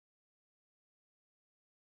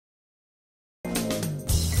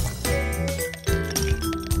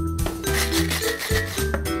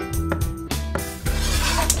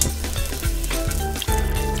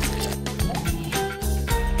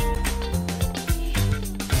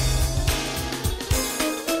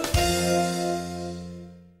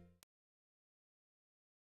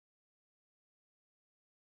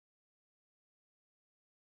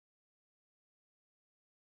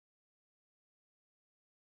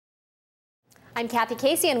I'm Kathy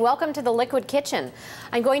Casey and welcome to the Liquid Kitchen.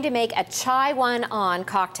 I'm going to make a Chai One On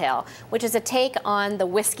cocktail, which is a take on the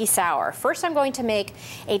whiskey sour. First I'm going to make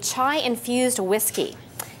a Chai-Infused Whiskey.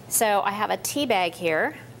 So I have a tea bag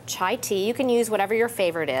here, chai tea. You can use whatever your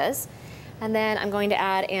favorite is. And then I'm going to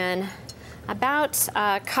add in about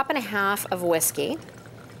 1.5 cups of whiskey.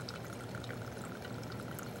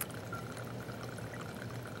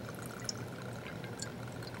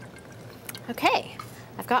 Okay.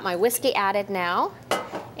 I've got my whiskey added now,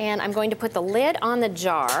 and I'm going to put the lid on the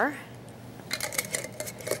jar.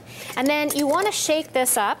 And then you want to shake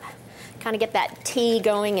this up, kind of get that tea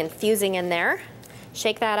going and fusing in there.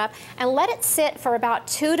 Shake that up and let it sit for about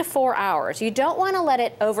 2 to 4 hours. You don't want to let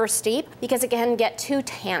it oversteep because it can get too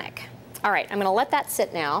tannic. All right, I'm going to let that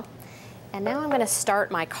sit now. And now I'm going to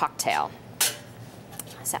start my cocktail.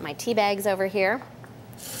 Set my tea bags over here.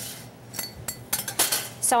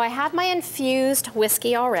 So I have my infused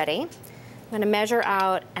whiskey already. I'm going to measure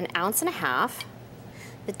out 1.5 ounces.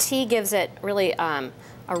 The tea gives it really a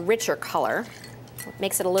richer color,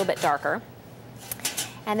 makes it a little bit darker.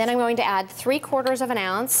 And then I'm going to add 3/4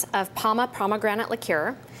 ounce of PAMA Pomegranate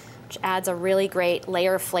Liqueur, which adds a really great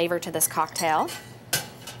layer of flavor to this cocktail.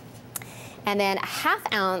 And then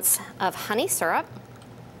 1/2 ounce of honey syrup.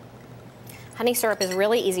 Honey syrup is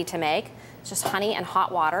really easy to make. It's just honey and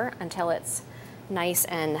hot water until it's nice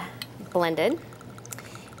and blended.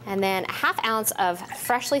 And then 1/2 ounce of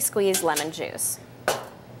freshly squeezed lemon juice.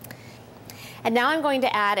 And now I'm going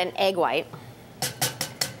to add an egg white.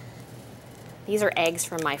 These are eggs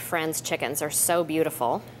from my friend's chickens. They're so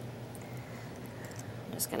beautiful.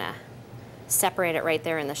 I'm just gonna separate it right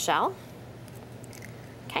there in the shell.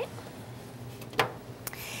 Okay.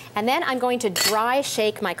 And then I'm going to dry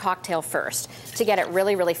shake my cocktail first to get it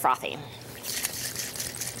really, really frothy.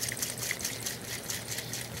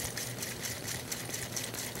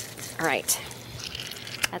 All right,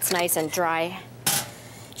 that's nice and dry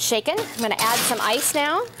shaken. I'm going to add some ice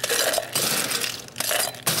now.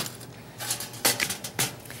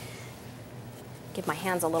 Give my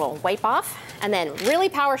hands a little wipe off, and then really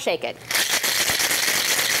power shake it.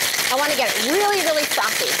 I want to get it really, really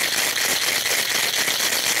frothy.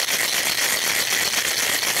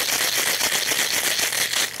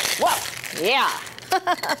 Whoa, yeah.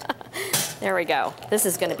 There we go. This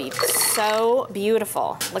is going to be so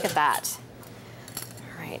beautiful. Look at that.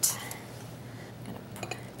 All right. I'm going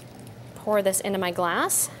to pour this into my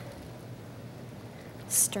glass.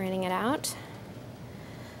 Straining it out.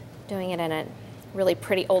 Doing it in a really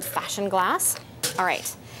pretty old-fashioned glass. All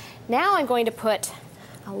right. Now I'm going to put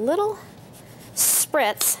a little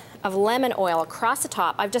spritz of lemon oil across the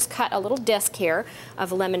top. I've just cut a little disc here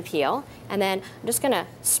of lemon peel, and then I'm just going to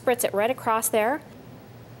spritz it right across there.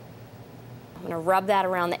 I'm going to rub that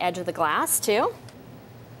around the edge of the glass too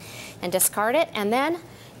and discard it, and then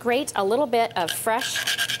grate a little bit of fresh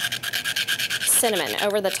cinnamon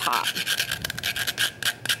over the top.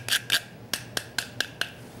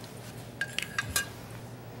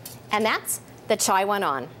 And that's the Chai One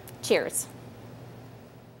On. Cheers.